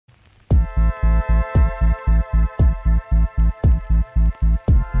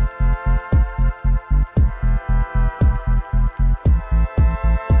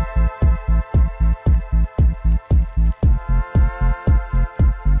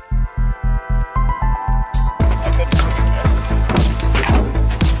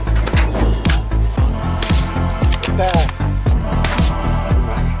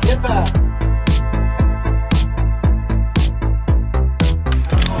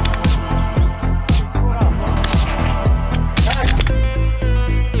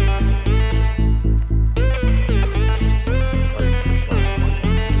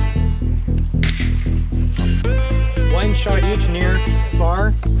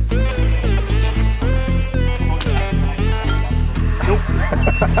Far. Nope.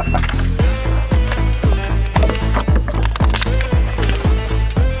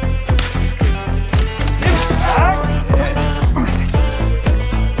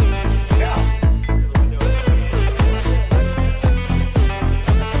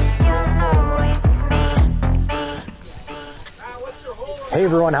 Hey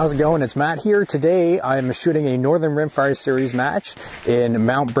everyone, how's it going? It's Matt here. Today I'm shooting a Northern Rimfire Series match in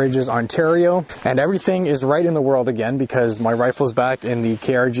Mount Brydges, Ontario. And everything is right in the world again because my rifle's back in the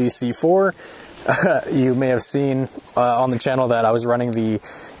KRG C-4. You may have seen on the channel that I was running the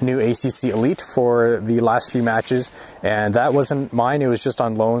new ACC Elite for the last few matches, and that wasn't mine, it was just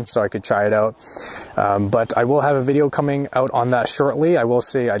on loan so I could try it out. But I will have a video coming out on that shortly. I will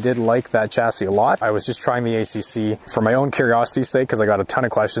say I did like that chassis a lot. I was just trying the ACC for my own curiosity's sake because I got a ton of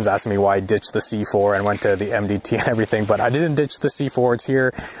questions asking me why I ditched the C4 and went to the MDT and everything, but I didn't ditch the C4. It's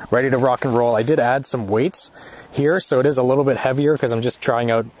here, ready to rock and roll. I did add some weights here, so it is a little bit heavier because I'm just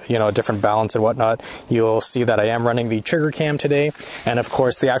trying out, you know, a different balance and whatnot. You'll see that I am running the trigger cam today, and of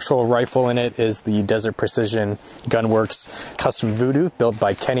course the actual rifle in it is the Desert Precision Gunworks custom Vudoo built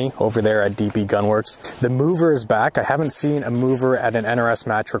by Kenny over there at DP Gunworks. The mover is back. I haven't seen a mover at an NRS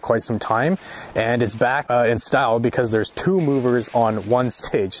match for quite some time, and it's back in style because there's two movers on one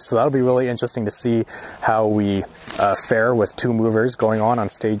stage, so that'll be really interesting to see how we fare with two movers going on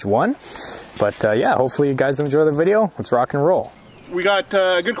stage one. But yeah, hopefully you guys enjoy the video. Let's rock and roll. We got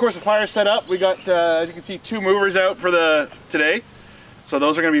a good course of fire set up. We got, as you can see, two movers out for today. So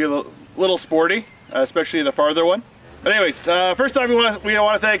those are going to be a little sporty, especially the farther one. But anyways, first time we want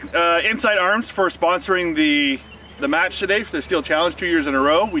to thank Insite Arms for sponsoring the match today for the Steel Challenge 2 years in a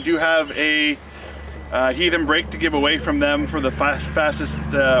row. We do have a Heathen break to give away from them for the fastest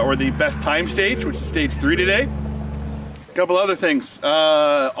or the best time stage, which is stage 3 today. A couple other things.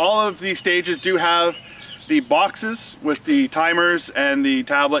 All of these stages do have the boxes with the timers and the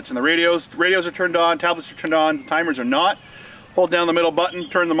tablets and the radios. The radios are turned on, tablets are turned on, the timers are not. Hold down the middle button,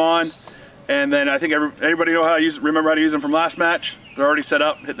 turn them on, and then I think everybody know how to remember how to use them from last match. They're already set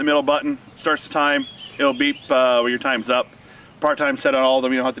up. Hit the middle button, starts the time. It'll beep when your time's up. Part-time set on all of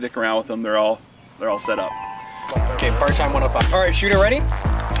them. You don't have to dick around with them. They're all set up. Okay, part-time 105. All right, shooter ready?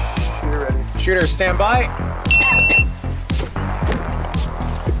 Shooter ready. Shooter, stand by.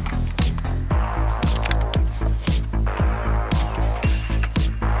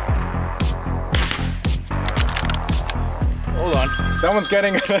 Hold on. Someone's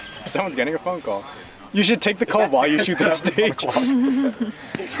getting a phone call. You should take the call while you shoot the stage.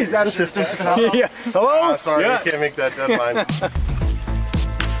 Is that assistance? Yeah. Hello? Sorry, yeah. I can't make that deadline.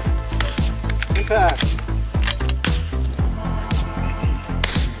 Impact.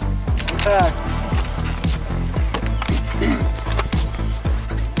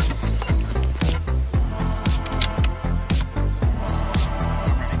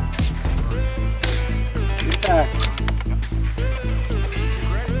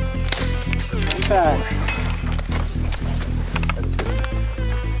 Impact.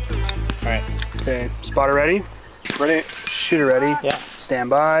 Alright. Okay, spotter ready? Ready. Shooter ready? Yeah. Stand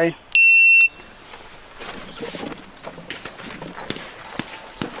by.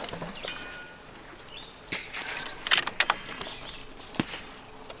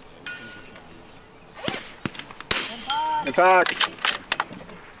 Impact.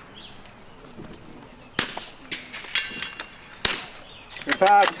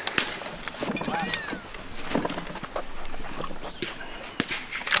 Impact.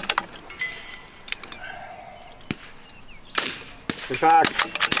 Impact.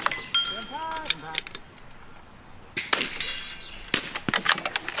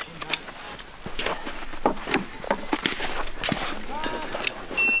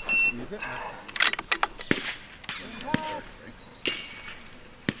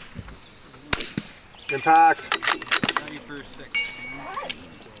 Impact.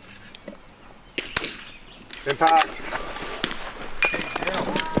 Impact.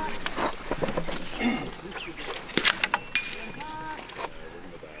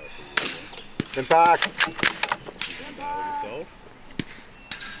 Impact.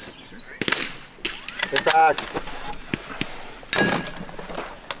 Impact.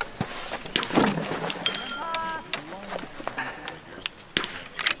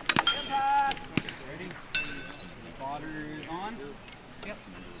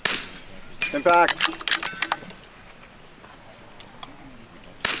 Impact.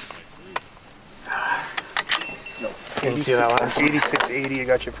 Nope. Didn't see that last 8680, I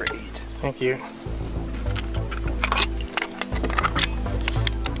got you for 8. Thank you.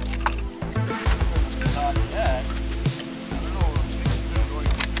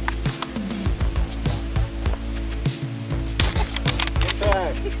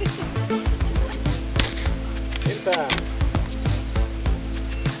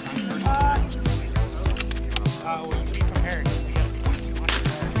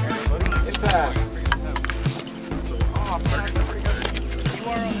 Impact.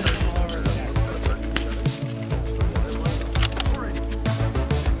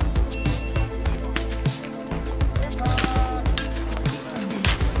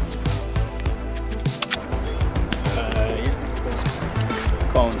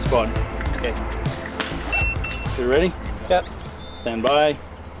 Calling spot. Okay. You ready? Yep. Stand by.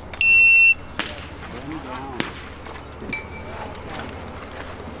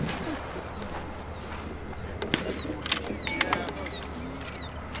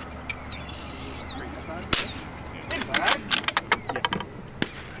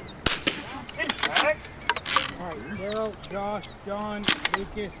 Daryl, Josh, John,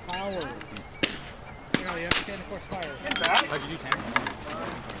 Lucas, Howard. You know, you have to get in the course fire. How'd you do 10?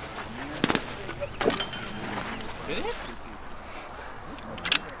 Did it?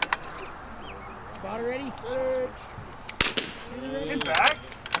 Spotter ready? Impact.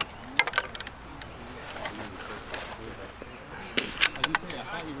 As you say, I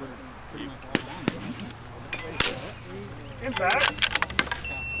thought you were pretty much all done. Impact.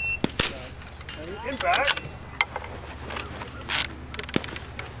 Impact.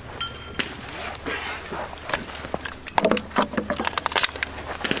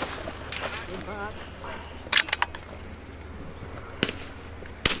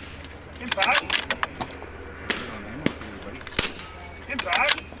 Impact.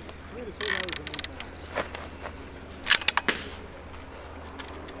 Impact.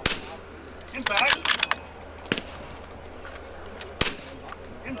 Impact.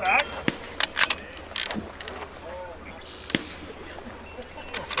 Impact.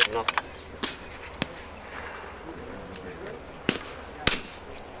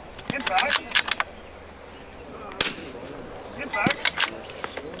 Impact. Impact.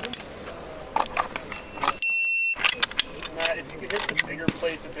 Matt, if you could hit the bigger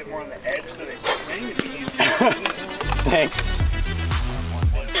plates a bit more on the edge so they swing, it'd be easier. Thanks.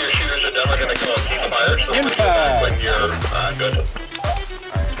 Your shooters are definitely going to come up keep fire, so when you're good.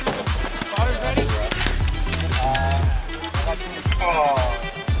 Spotter's ready?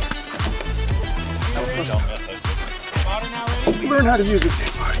 Spotter now ready? Learn how to use it.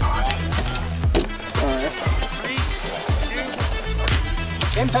 3,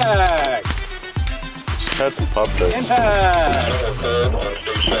 2, Impact. Had some pop though. Impact. Third on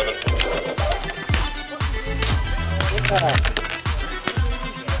stage 7. Impact.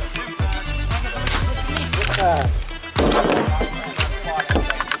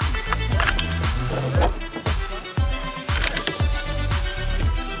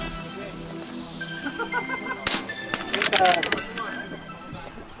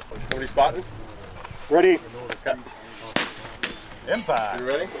 Somebody spotting? Ready. Impact. You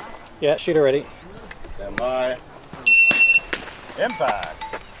ready? Yeah, shooter ready. Stand by. Impact.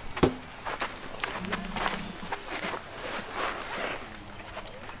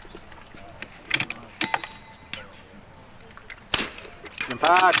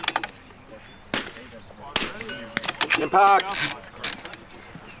 Impact. Impact.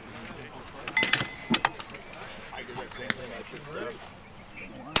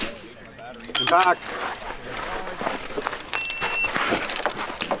 Impact.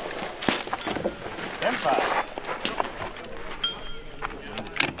 Impact.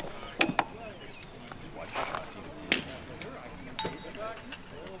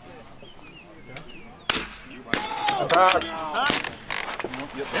 Impact. Impact.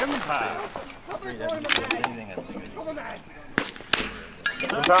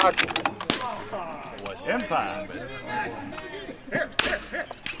 Impact. Impact.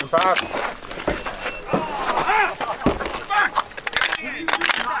 Impact.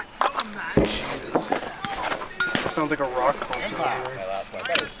 Sounds like a rock concert over there.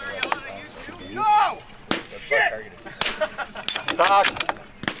 Impact.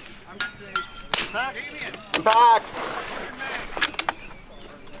 Impact. Impact.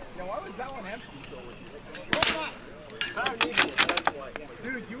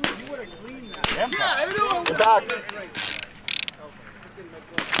 Impact.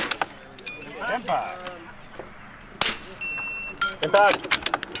 Impact. Impact.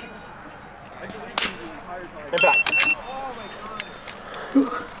 Impact.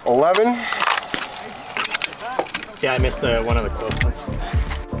 11. Yeah, I missed one of the close ones.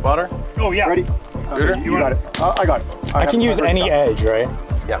 Spotter. Oh, yeah. Ready? Shooter? You got it. I got it. I can use any edge, right?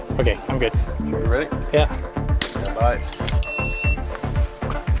 Yeah. Okay, I'm good. You ready? Yeah. Stand by.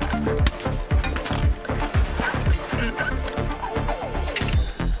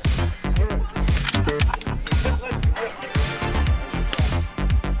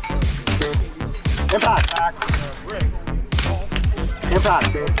 Impact. Impact.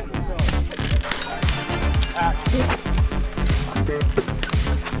 Impact.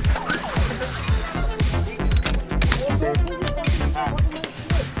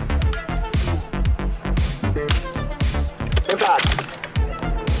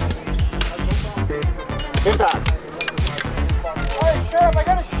 Impact. Hey, Sheriff, I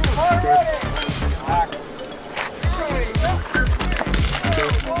gotta shoot already!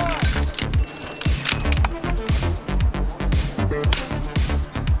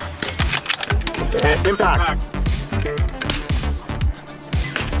 Impact.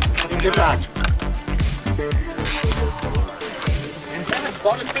 Impact.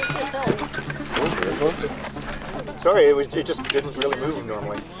 Sorry, it just didn't really move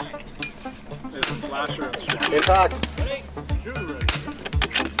normally. Impact.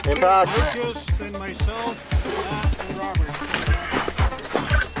 Impact. Brydges, then myself, Matt, and Robert.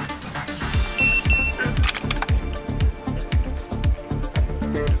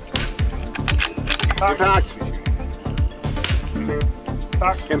 Impact.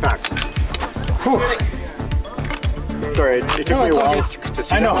 Impact. Whew. Sorry, it took me a while to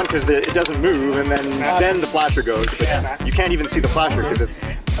see that one because it doesn't move, and then the flasher goes. But you can't even see the flasher because it's.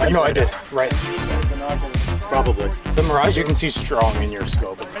 I know I did. Right. Probably. The Mirage you can see strong in your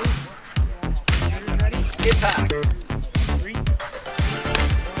scope. Impact.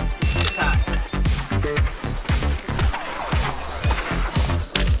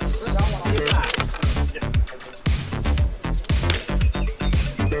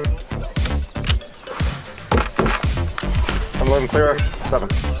 I'm letting clear. 7.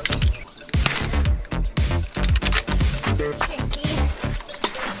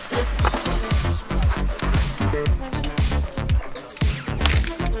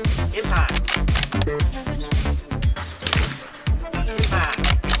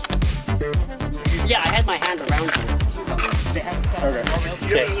 Yeah, I had my hand around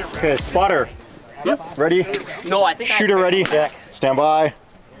you. Okay, spotter. Yep. Ready? No, I think Shooter ready? Yeah. Stand by.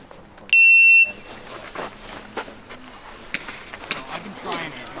 I've been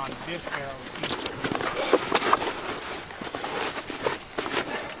trying it on this barrel.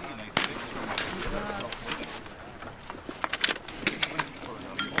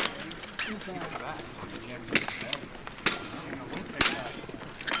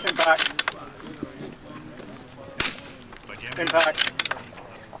 Impact. Impact.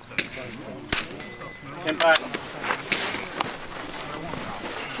 Impact.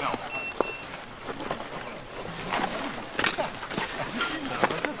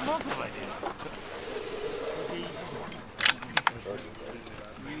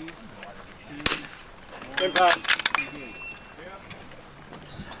 Impact.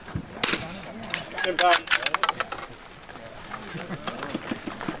 Impact.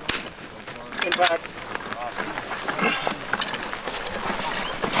 Impact.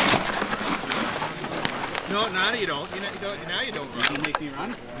 No, now you don't. Now you don't run. You make me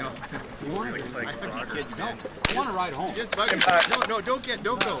run? No. You want to? I think these kids don't. I want to ride home. Just bug No, don't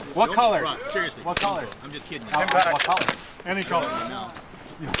go. What Don't color? run. Seriously. What color? I'm just kidding you. What color? Any color. No.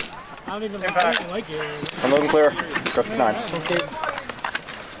 I don't even like it. I'm loading clear. Go for 9. Okay.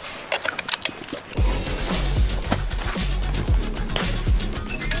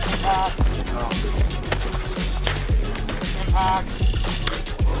 Impact.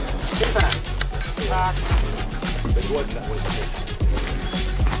 Impact. Impact.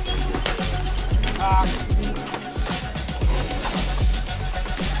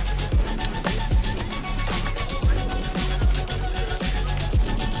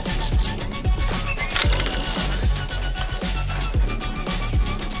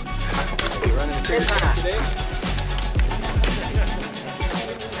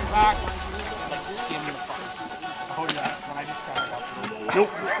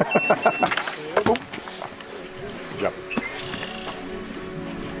 Yep.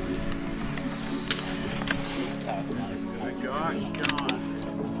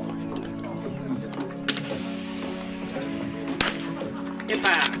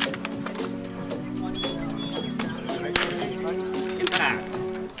 Impact. Impact.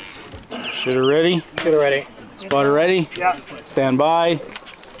 Shooter ready? Shooter ready. Spotter ready? Yeah. Stand by.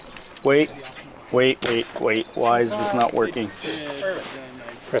 Wait. Why is this not working?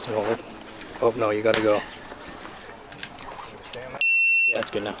 Press and hold. Oh no, you gotta go. Yeah,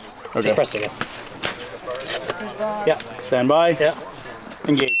 that's good now. Okay. Just press it again. Yeah. Stand by. Yeah.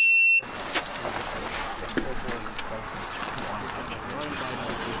 Engage.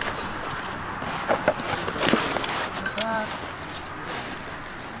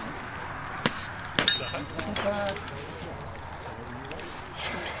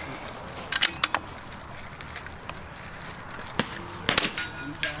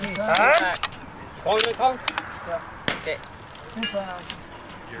 Calling it, Colin? Yeah. Okay. Impact.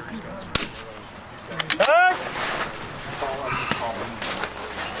 Back!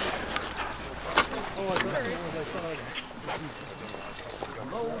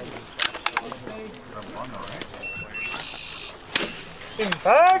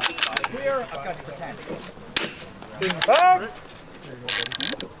 Impact! Clear. I've got you for 10. Impact!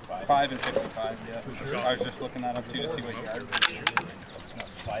 5 and 55, yeah. I was just looking that up too to see what yard.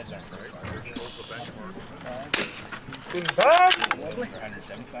 Impact!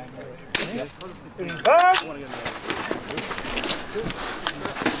 Impact!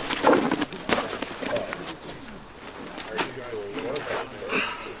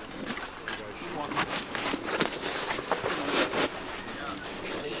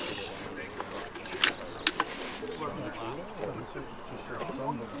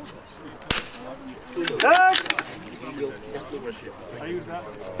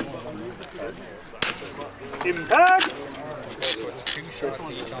 Impact! Two shots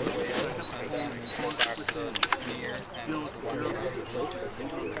each on the way out. Back to near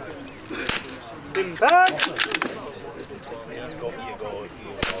Impact!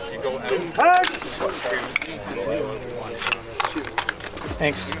 you go out. Impact!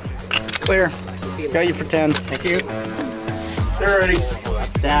 Thanks. Clear. Got you for 10. Thank you. They're ready.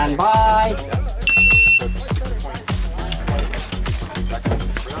 Stand by.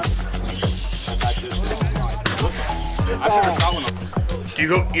 Do you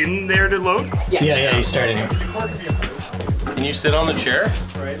go in there to load? Yeah, you started here. Can you sit on the chair?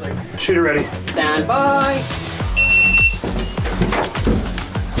 Shooter ready. Stand by.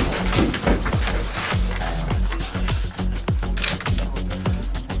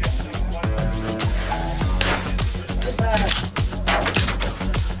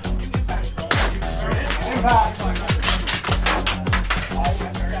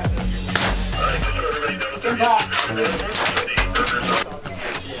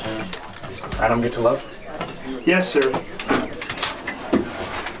 Adam, get to load? Yes, sir.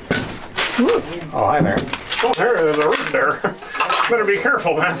 Oh, hi there. Oh, there's a roof there. Better be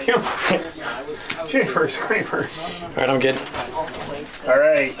careful, Matthew. Jeepers creepers. Alright, I'm good. All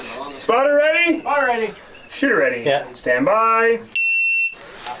right. Spotter ready? Spotter ready. Shooter ready. Yeah. Stand by.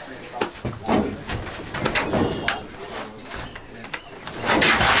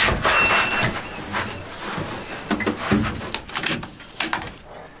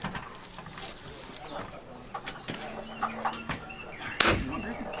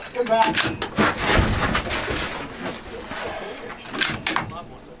 Come back.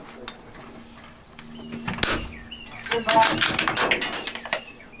 Come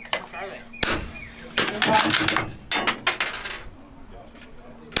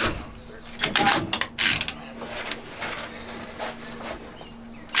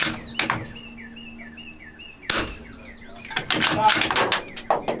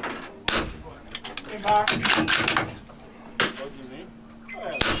back.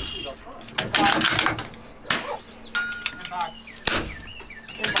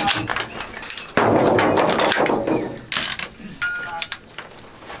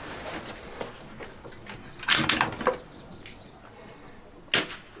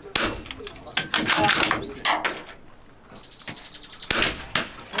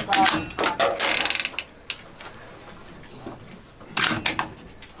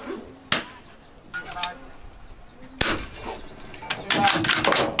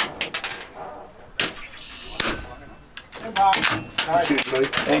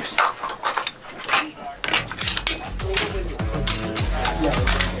 Thanks.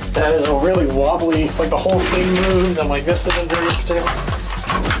 That is a really wobbly, like the whole thing moves. I'm like, this isn't very stable.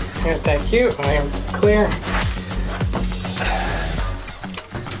 Yeah, thank you. I am clear.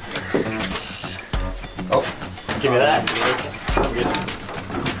 Oh, give me that. I'm good.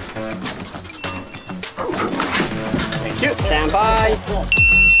 Thank you. Stand by.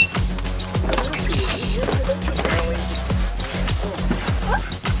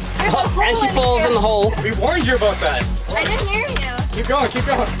 Oh, and she falls in the hole. We warned you about that. I didn't hear you. Keep going, keep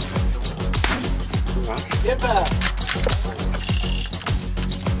going. Get back.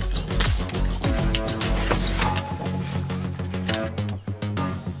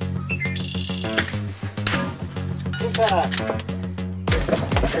 Get back.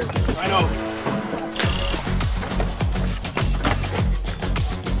 I know.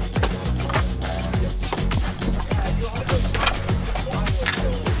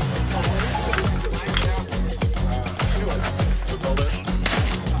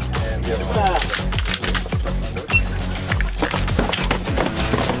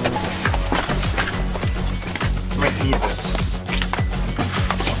 Might need this.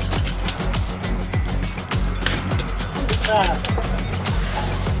 In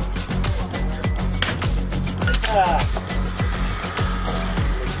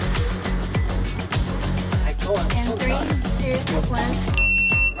 3, 2,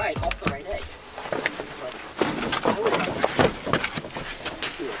 1. Right, off the right edge.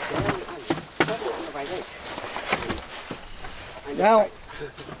 Now,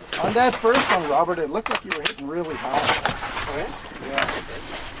 on that first one, Robert, it looked like you were hitting really high. Oh, yeah? Yeah.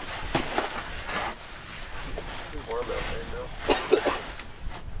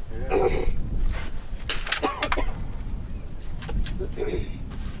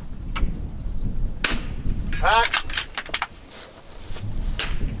 Pack.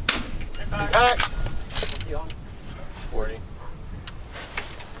 Pack. 40.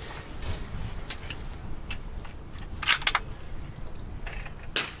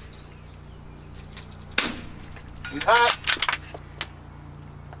 Pack.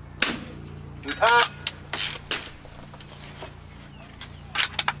 Pack.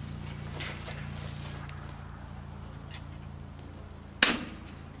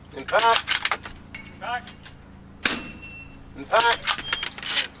 Pack. Back. And pack.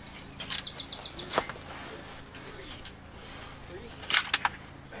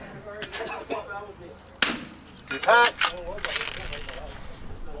 And pack.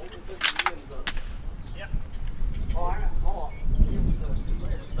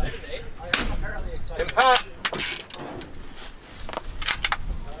 And pack.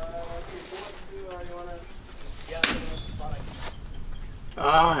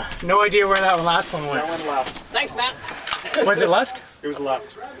 No idea where that last one went. That one left. Thanks, Matt. Was it left? It was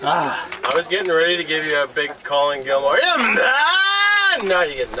left. I was getting ready to give you a big Colin Gilmore. Now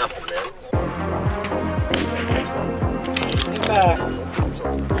you get nothing, man. Back.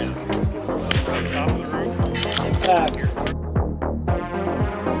 Back.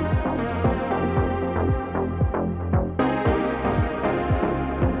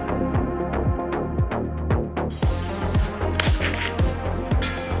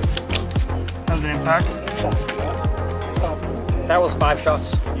 That was an impact. That was 5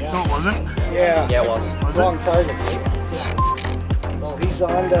 shots. No, it wasn't. Yeah. Yeah, it was. Was Wrong it? target. Well, he's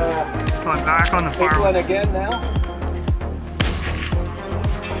on the Going back on the big far one one. again now.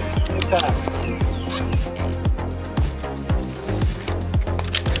 Impact.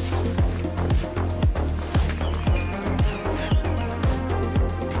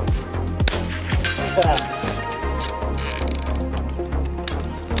 Impact.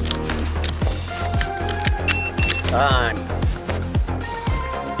 Time.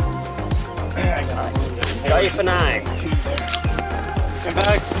 Dice for 9. Come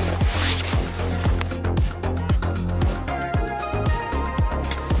back.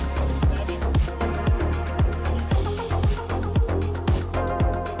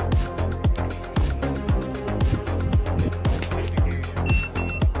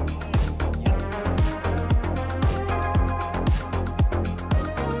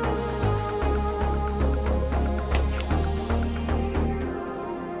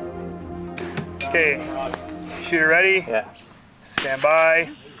 Okay, shooter ready? Yeah. Stand by.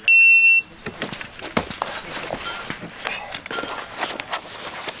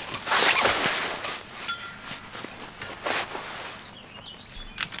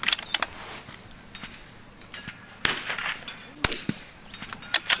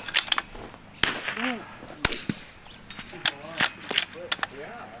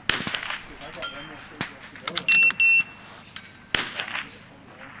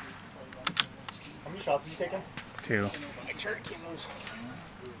 How many shots have you taken? 2. My turret came loose.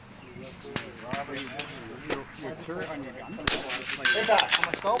 That's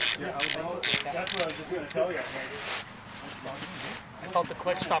what I was just going to tell you. I felt the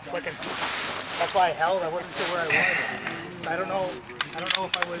click stop clicking. That's why I held. I wasn't sure where I was. I don't know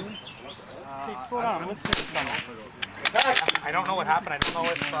if I was. Slow down. Let's take this down. I don't know what happened. I don't know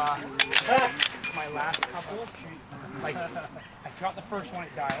if my last couple, like, I shot the first one,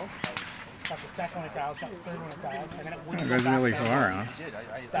 it dialed. Shot the second one, it dialed. Shot the third one, it dialed. And then it wouldn't go back really down. far, huh?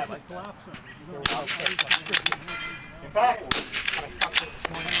 Seven. There was no click. Back. But I shot this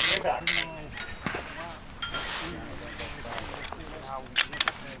one. Back.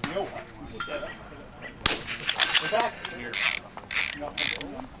 Back.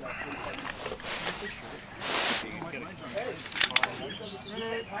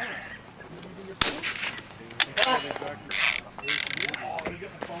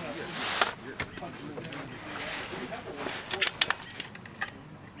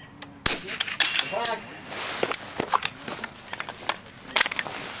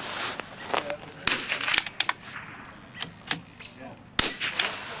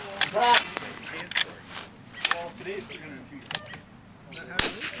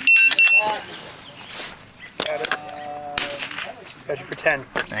 Got you for 10.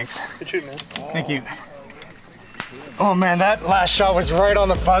 Thanks. Good shoot, man. Thank you. Oh man, that last shot was right on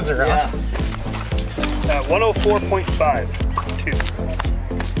the buzzer. Yeah. Huh? 104.5. 2.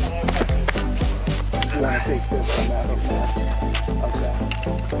 You want to take this on that over there? How's that?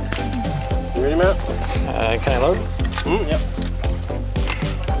 You ready, Matt? Can I load? Yep.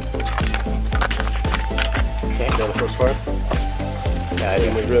 Okay. Got the first fire? Yeah, I do.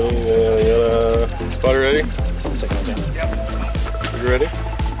 Ready? Spotter ready? Second, Yep. You ready?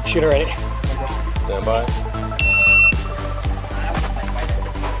 Shooter ready. Stand by.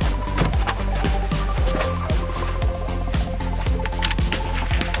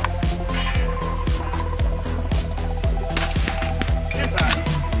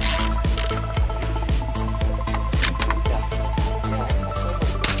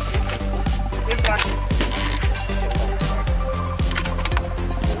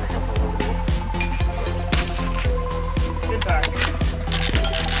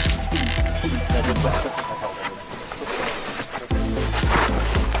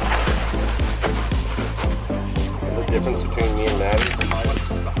 The difference between me and Matt is you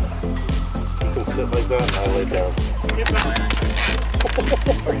can sit like that and I lay down.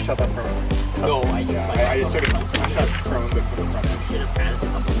 Oh, you shot that prone? No, I used my I sort of I shot prone but from the front edge. should have had a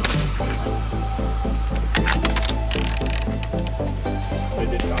couple of They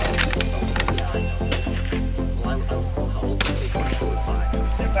did not. Well, I was how old? 25.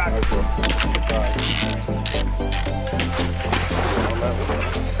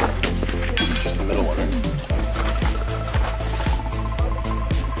 Just the middle one, right?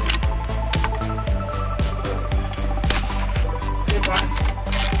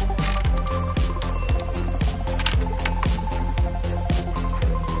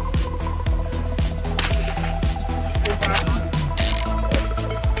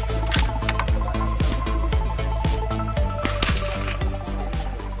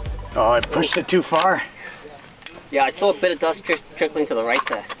 Oh, I pushed it too far. Yeah, I saw a bit of dust trickling to the right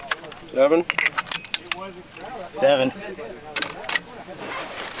there. 7. 7.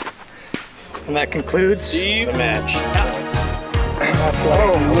 And that concludes the match.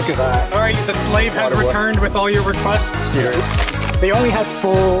 Oh, look at that. All right, the slave has returned with all your requests. They only had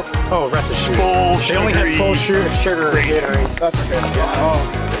full. Oh, rest assured. They only had full sugar Gatorade. That's good. Oh.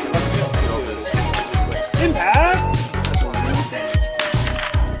 Impact!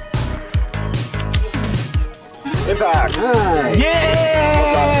 Impact.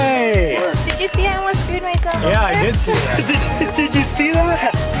 Yay! Did you see I almost screwed myself? Yeah, I did see that. Did you see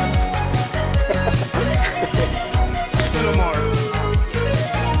that? A little more.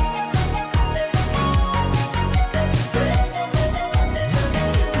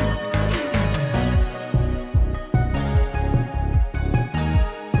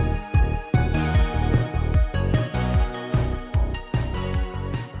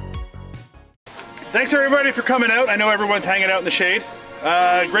 Thanks everybody for coming out. I know everyone's hanging out in the shade.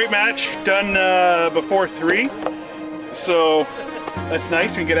 Great match, done before 3. So that's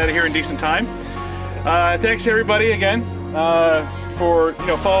nice, we can get out of here in decent time. Thanks everybody again for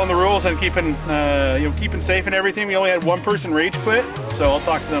following the rules and keeping keeping safe and everything. We only had one person rage quit, so I'll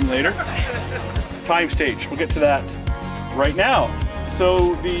talk to them later. Time stage, we'll get to that right now.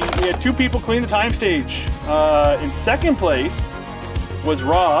 So we had 2 people clean the time stage. In second place was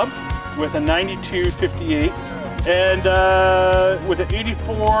Rob with a 92.58, and with an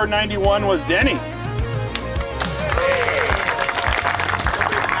 84.91 was Denny.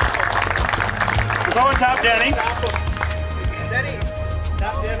 We're going top Denny.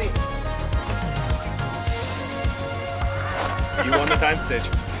 Top Denny. You won the time stage.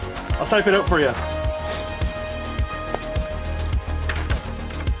 I'll type it out for you.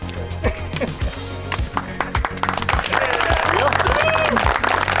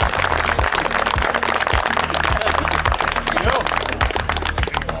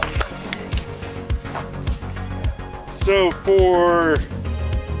 So for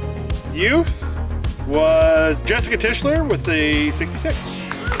youth was Jessica Tischler with the 66.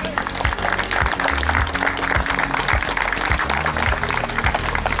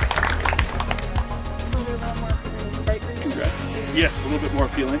 Congrats. Yes, a little bit more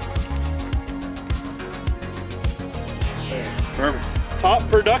feeling. Perfect. Top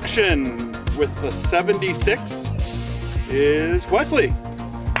production with the 76 is Wesley.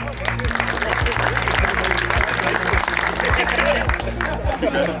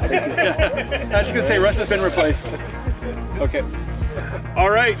 I was just gonna say Russ has been replaced. Okay.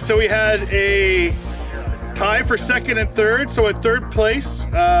 All right, so we had a tie for second and third. So in third place,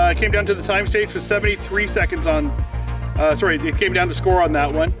 it came down to the time stage with 73 seconds on, sorry, it came down to score on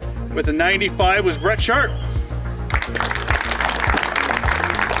that one. With a 95 was Brett Sharp.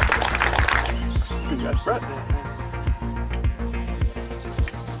 That's Brett.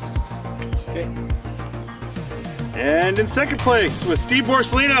 Okay. And in second place was Steve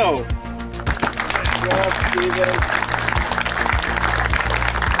Borsellino. Good job, Steven.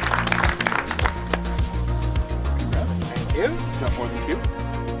 Thank you. Not more than 2.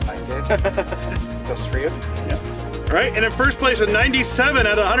 I did. Just for you. Yeah. All right, and in first place with 97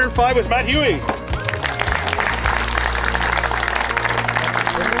 out of 105 was Matt Huey.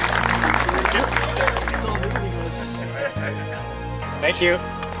 Thank you.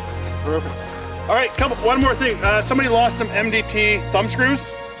 Perfect. All right, one more thing. Somebody lost some MDT thumb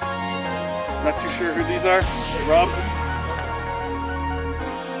screws. Not too sure who these are. Rob?